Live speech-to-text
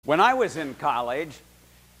When I was in college,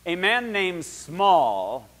 a man named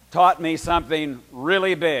Small taught me something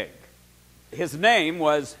really big. His name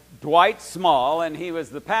was Dwight Small, and he was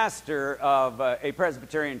the pastor of a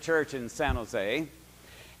Presbyterian church in San Jose.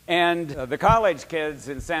 And the college kids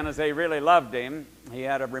in San Jose really loved him. He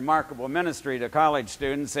had a remarkable ministry to college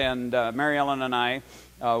students, and Mary Ellen and I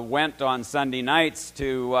went on Sunday nights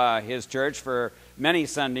to his church for many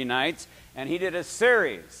Sunday nights, and he did a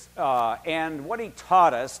series. And what he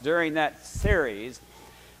taught us during that series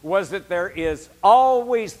was that there is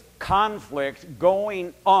always conflict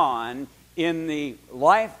going on in the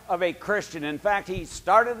life of a Christian. In fact, he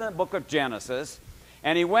started in the book of Genesis,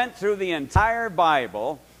 and he went through the entire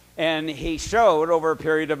Bible, and he showed over a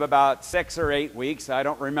period of about 6 or 8 weeks, I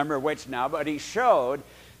don't remember which now, but he showed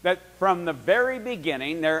that from the very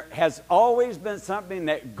beginning there has always been something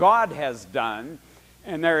that God has done,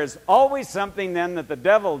 and there is always something then that the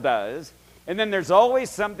devil does, and then there's always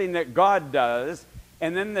something that God does,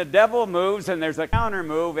 and then the devil moves, and there's a counter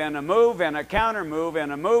move, and a move, and a counter move,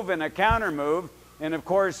 and a move, and a counter move. And of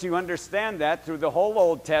course, you understand that through the whole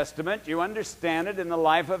Old Testament. You understand it in the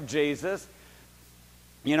life of Jesus.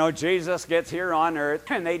 You know, Jesus gets here on earth,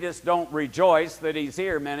 and they just don't rejoice that he's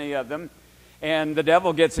here, many of them. And the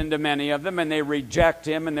devil gets into many of them, and they reject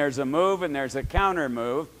him, and there's a move, and there's a counter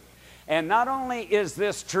move. And not only is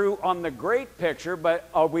this true on the great picture, but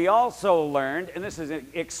we also learned, and this is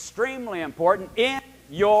extremely important, in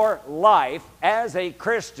your life as a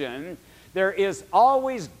Christian, there is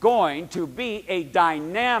always going to be a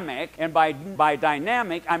dynamic, and by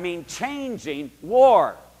dynamic, I mean changing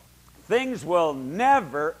war. Things will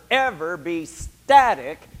never, ever be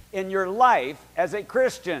static in your life as a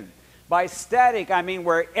Christian. By static, I mean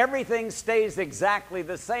where everything stays exactly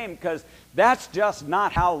the same, because that's just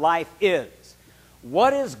not how life is.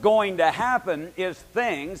 What is going to happen is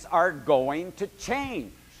things are going to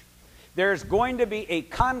change. There's going to be a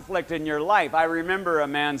conflict in your life. I remember a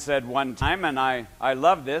man said one time, and I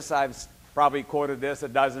love this. I've probably quoted this a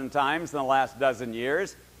dozen times in the last dozen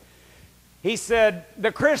years. He said,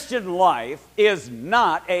 the Christian life is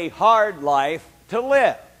not a hard life to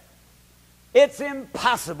live. It's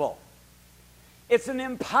impossible. It's an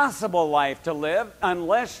impossible life to live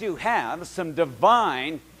unless you have some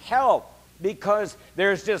divine help, because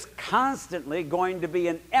there's just constantly going to be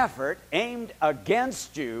an effort aimed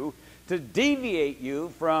against you to deviate you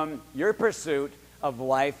from your pursuit of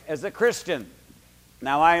life as a Christian.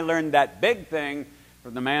 Now, I learned that big thing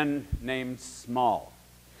from the man named Small.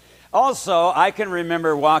 Also, I can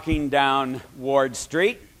remember walking down Ward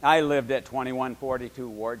Street. I lived at 2142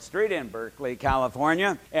 Ward Street in Berkeley,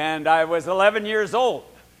 California, and I was 11 years old.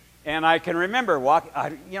 And I can remember walking,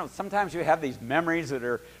 sometimes you have these memories that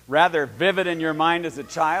are rather vivid in your mind as a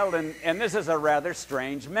child, and this is a rather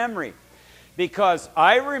strange memory. Because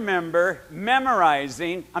I remember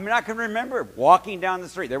memorizing, I can remember walking down the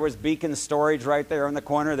street. There was Beacon Storage right there on the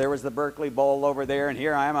corner. There was the Berkeley Bowl over there, and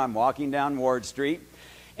here I'm walking down Ward Street.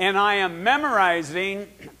 And I am memorizing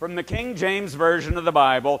from the King James Version of the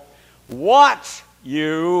Bible, watch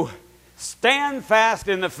you, stand fast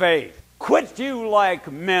in the faith, quit you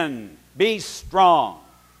like men, be strong.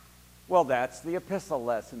 Well, that's the epistle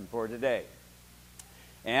lesson for today.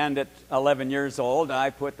 And at 11 years old, I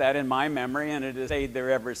put that in my memory, and it has stayed there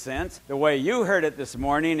ever since. The way you heard it this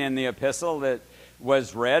morning in the epistle that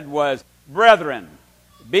was read was, brethren,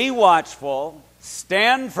 be watchful,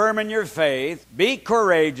 stand firm in your faith, be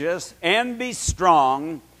courageous, and be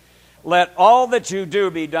strong. Let all that you do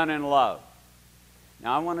be done in love.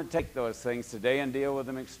 Now, I want to take those things today and deal with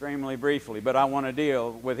them extremely briefly, but I want to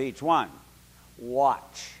deal with each one.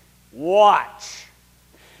 Watch. Watch.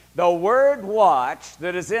 The word watch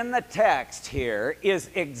that is in the text here is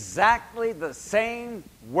exactly the same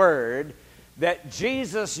word that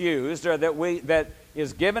Jesus used, or that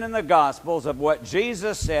is given in the Gospels, of what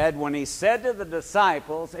Jesus said when he said to the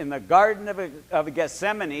disciples in the Garden of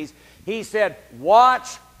Gethsemane. He said,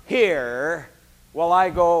 watch here while I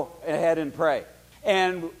go ahead and pray.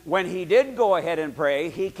 And when he did go ahead and pray,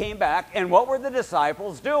 he came back, and what were the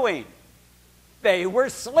disciples doing? They were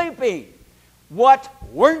sleeping. What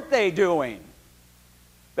weren't they doing?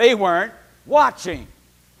 They weren't watching.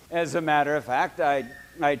 As a matter of fact,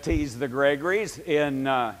 I tease the Gregorys in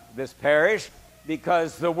this parish,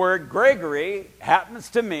 because the word Gregory happens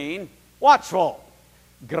to mean watchful.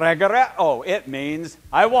 Gregoreo, it means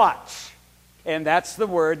I watch. And that's the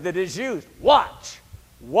word that is used. Watch.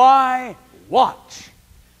 Why watch?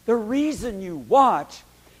 The reason you watch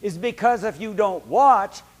is because if you don't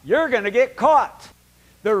watch, you're going to get caught.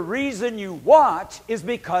 The reason you watch is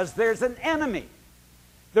because there's an enemy.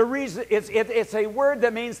 The reason it's a word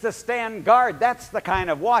that means to stand guard. That's the kind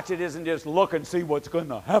of watch. It isn't just look and see what's going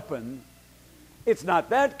to happen. It's not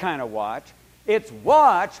that kind of watch. It's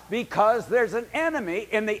watch because there's an enemy,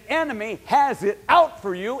 and the enemy has it out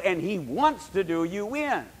for you, and he wants to do you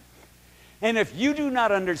in. And if you do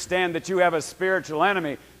not understand that you have a spiritual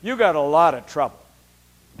enemy, you got a lot of trouble.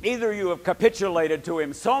 Either you have capitulated to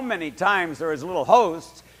him so many times or his little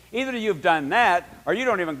hosts, either you've done that or you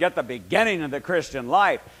don't even get the beginning of the Christian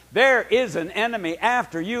life. There is an enemy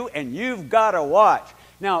after you, and you've got to watch.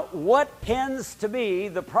 Now, what tends to be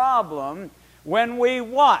the problem when we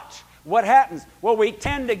watch? What happens? Well, we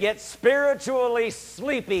tend to get spiritually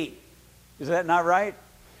sleepy. Is that not right?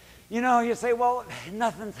 You know, you say, well,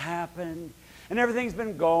 nothing's happened, and everything's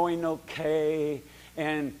been going okay,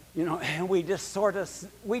 and, you know, and we just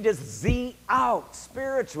Z out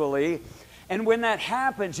spiritually, and when that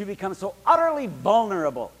happens, you become so utterly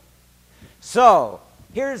vulnerable. So,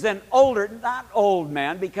 here's an older, not old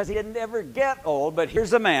man, because he didn't ever get old, but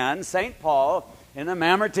here's a man, St. Paul, in the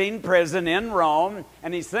Mamertine prison in Rome,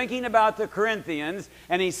 and he's thinking about the Corinthians,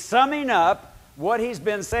 and he's summing up what he's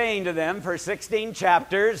been saying to them for 16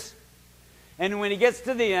 chapters. And when he gets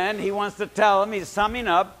to the end, he wants to tell them, he's summing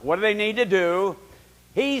up, what do they need to do?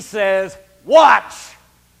 He says, watch!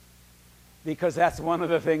 Because that's one of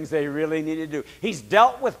the things they really need to do. He's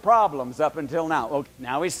dealt with problems up until now. Okay,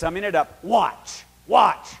 now he's summing it up. Watch!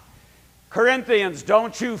 Watch! Corinthians,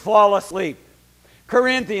 don't you fall asleep.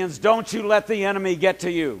 Corinthians, don't you let the enemy get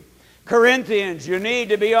to you. Corinthians, you need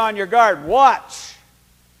to be on your guard. Watch!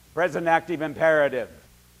 Present active imperative.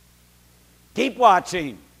 Keep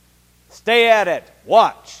watching. Stay at it.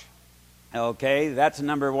 Watch. Okay, that's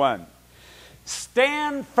number one.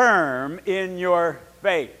 Stand firm in your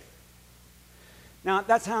faith. Now,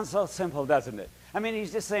 that sounds so simple, doesn't it? I mean,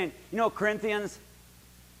 he's just saying, you know, Corinthians,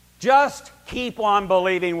 just keep on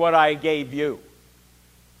believing what I gave you.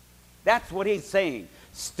 That's what he's saying.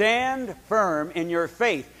 Stand firm in your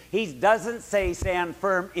faith. He doesn't say stand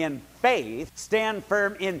firm in faith. Stand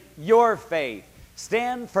firm in your faith.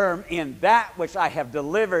 Stand firm in that which I have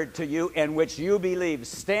delivered to you and which you believe.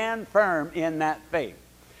 Stand firm in that faith.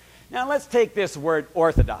 Now let's take this word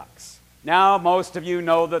orthodox. Now most of you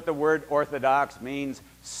know that the word orthodox means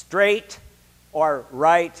straight or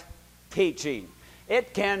right teaching.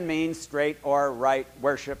 It can mean straight or right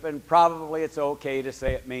worship, and probably it's okay to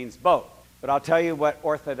say it means both. But I'll tell you what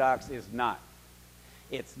orthodox is not.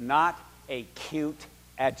 It's not a cute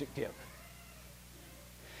adjective.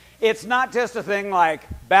 It's not just a thing like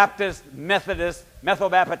Baptist, Methodist,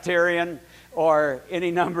 Methobaptitarian, or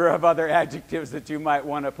any number of other adjectives that you might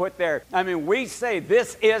want to put there. I mean, we say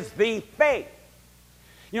this is the faith.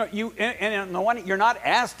 You know, and the one, you're not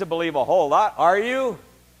asked to believe a whole lot, are you?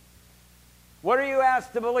 What are you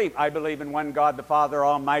asked to believe? I believe in one God, the Father,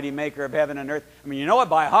 Almighty, maker of heaven and earth. I mean, you know it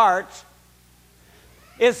by heart.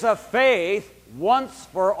 It's a faith once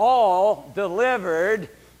for all delivered.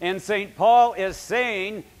 And St. Paul is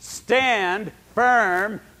saying, stand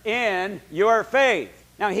firm in your faith.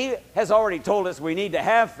 Now, he has already told us we need to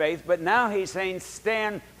have faith, but now he's saying,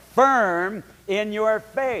 stand firm in your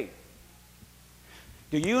faith.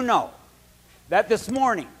 Do you know that this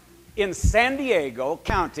morning in San Diego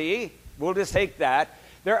County, we'll just take that,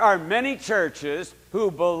 there are many churches who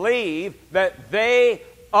believe that they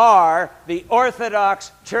are the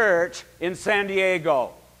Orthodox Church in San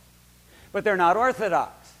Diego. But they're not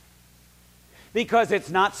Orthodox. Because it's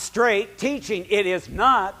not straight teaching. It is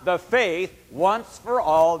not the faith once for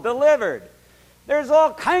all delivered. There's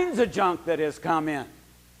all kinds of junk that has come in.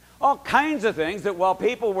 All kinds of things that while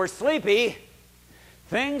people were sleepy,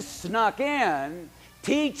 things snuck in.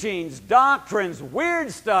 Teachings, doctrines,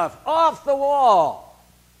 weird stuff, off the wall.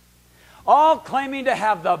 All claiming to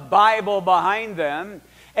have the Bible behind them.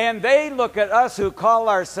 And they look at us who call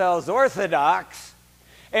ourselves Orthodox,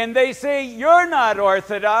 and they say, you're not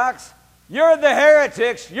Orthodox. You're the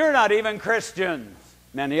heretics. You're not even Christians.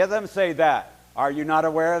 Many of them say that. Are you not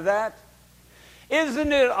aware of that?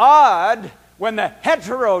 Isn't it odd when the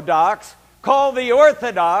heterodox call the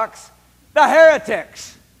Orthodox the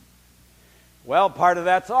heretics? Well, part of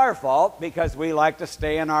that's our fault because we like to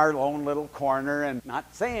stay in our own little corner and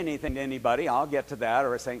not say anything to anybody. I'll get to that,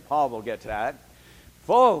 or St. Paul will get to that.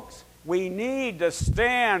 Folks, we need to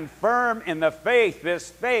stand firm in the faith. This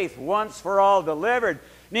faith, once for all delivered,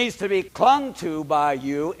 needs to be clung to by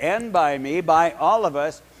you and by me, by all of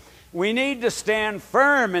us. We need to stand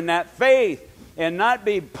firm in that faith and not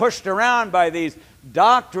be pushed around by these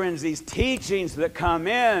doctrines, these teachings that come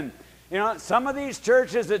in. You know, some of these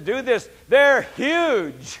churches that do this, they're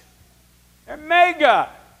huge. They're mega.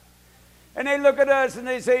 And they look at us and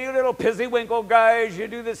they say, you little pissy-winkle guys, you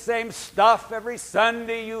do the same stuff every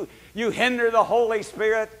Sunday. You hinder the Holy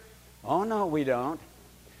Spirit. Oh, no, we don't.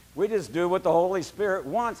 We just do what the Holy Spirit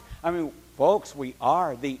wants. I mean, folks, we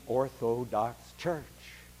are the Orthodox Church.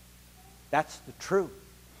 That's the truth.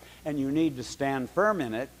 And you need to stand firm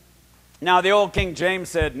in it. Now, the old King James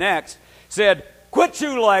said next, quit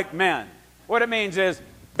you like men. What it means is,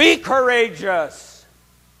 be courageous.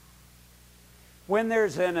 When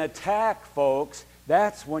there's an attack, folks,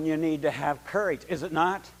 that's when you need to have courage, is it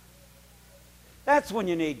not? That's when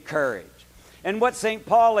you need courage. And what St.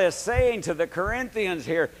 Paul is saying to the Corinthians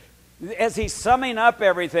here, as he's summing up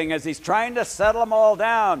everything, as he's trying to settle them all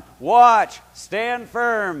down, watch, stand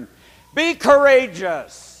firm, be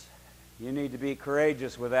courageous. You need to be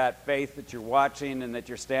courageous with that faith that you're watching and that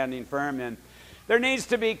you're standing firm in. There needs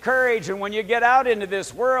to be courage, and when you get out into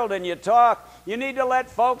this world and you talk, you need to let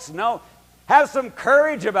folks know. Have some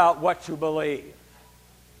courage about what you believe.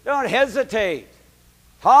 Don't hesitate.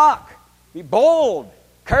 Talk. Be bold.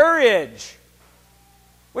 Courage.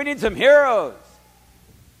 We need some heroes.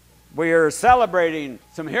 We are celebrating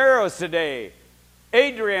some heroes today.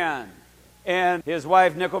 Adrian and his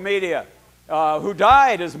wife Nicomedia, who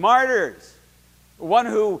died as martyrs. One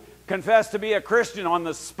who confessed to be a Christian on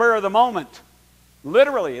the spur of the moment.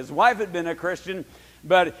 Literally, his wife had been a Christian,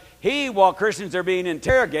 but he, while Christians are being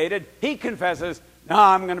interrogated, he confesses, no,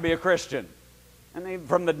 I'm going to be a Christian. And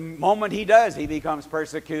from the moment he does, he becomes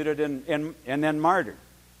persecuted and then martyred.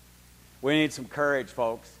 We need some courage,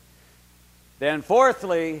 folks. Then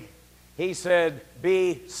fourthly, he said,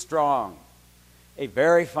 be strong. A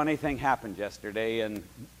very funny thing happened yesterday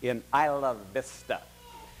in Isla Vista.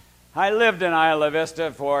 I lived in Isla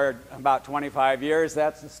Vista for about 25 years.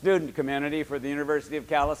 That's the student community for the University of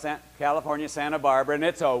California, Santa Barbara, and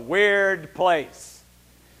it's a weird place.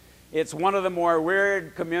 It's one of the more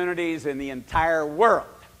weird communities in the entire world,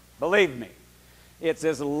 believe me. It's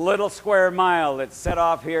this little square mile that's set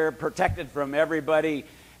off here, protected from everybody,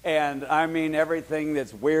 and I mean everything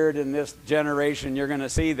that's weird in this generation you're going to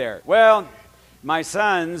see there. Well, my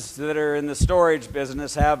sons that are in the storage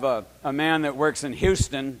business have a man that works in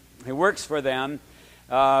Houston. He works for them,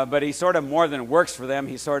 but he sort of more than works for them.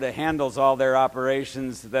 He sort of handles all their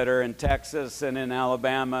operations that are in Texas and in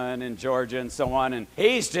Alabama and in Georgia and so on. And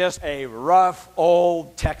he's just a rough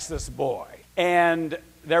old Texas boy. And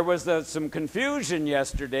there was some confusion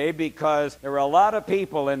yesterday because there were a lot of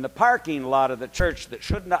people in the parking lot of the church that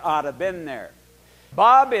shouldn't have ought to been there.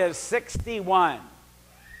 Bob is 61.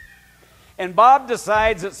 And Bob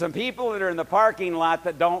decides that some people that are in the parking lot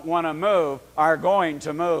that don't want to move are going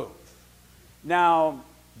to move. Now,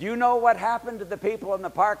 do you know what happened to the people in the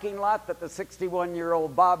parking lot that the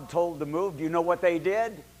 61-year-old Bob told to move? Do you know what they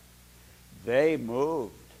did? They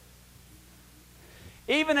moved.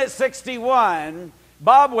 Even at 61,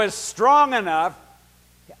 Bob was strong enough.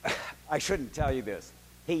 I shouldn't tell you this.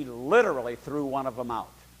 He literally threw one of them out.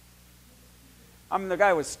 I mean, the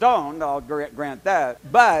guy was stoned, I'll grant that,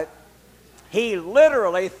 but he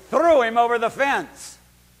literally threw him over the fence.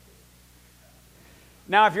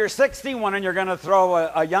 Now, if you're 61 and you're going to throw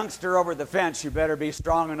a youngster over the fence, you better be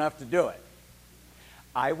strong enough to do it.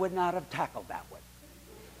 I would not have tackled that one.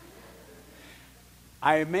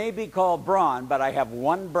 I may be called brawn, but I have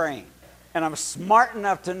one brain. And I'm smart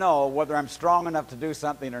enough to know whether I'm strong enough to do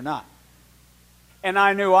something or not. And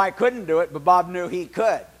I knew I couldn't do it, but Bob knew he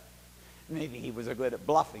could. Maybe he was good at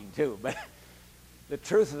bluffing too, but the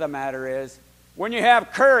truth of the matter is, when you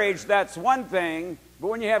have courage, that's one thing, but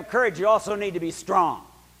when you have courage, you also need to be strong.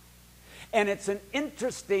 And it's an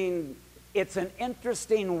interesting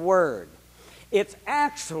word. It's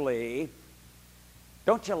actually,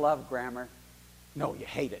 don't you love grammar? No, you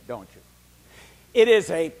hate it, don't you? It is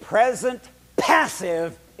a present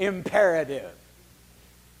passive imperative.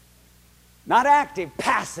 Not active,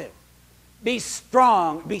 passive. Be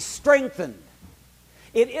strong, be strengthened.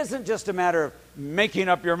 It isn't just a matter of making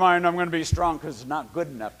up your mind, I'm going to be strong, because it's not good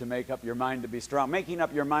enough to make up your mind to be strong. Making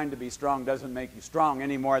up your mind to be strong doesn't make you strong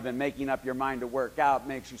any more than making up your mind to work out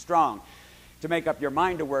makes you strong. To make up your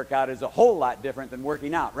mind to work out is a whole lot different than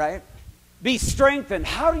working out, right? Be strengthened.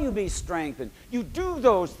 How do you be strengthened? You do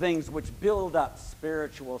those things which build up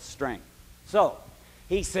spiritual strength. So,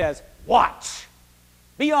 he says, watch.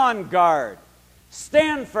 Be on guard.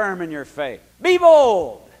 Stand firm in your faith. Be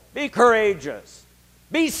bold. Be courageous.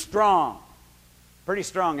 Be strong. Pretty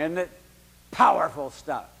strong, isn't it? Powerful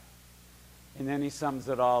stuff. And then he sums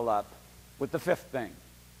it all up with the fifth thing.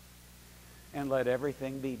 And let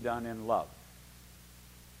everything be done in love.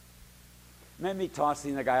 Maybe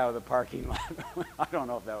tossing the guy out of the parking lot. I don't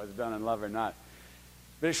know if that was done in love or not.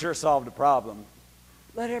 But it sure solved a problem.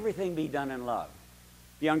 let everything be done in love.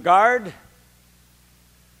 Be on guard,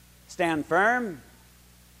 stand firm,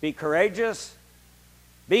 be courageous,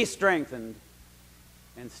 be strengthened,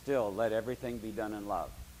 and still let everything be done in love.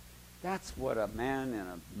 That's what a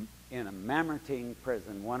man in a Mamertine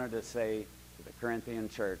prison wanted to say to the Corinthian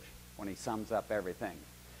church when he sums up everything.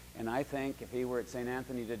 And I think if he were at St.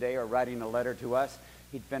 Anthony today or writing a letter to us,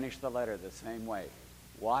 he'd finish the letter the same way.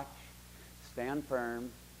 Watch, stand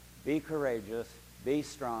firm, be courageous, be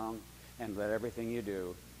strong, and let everything you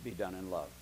do be done in love.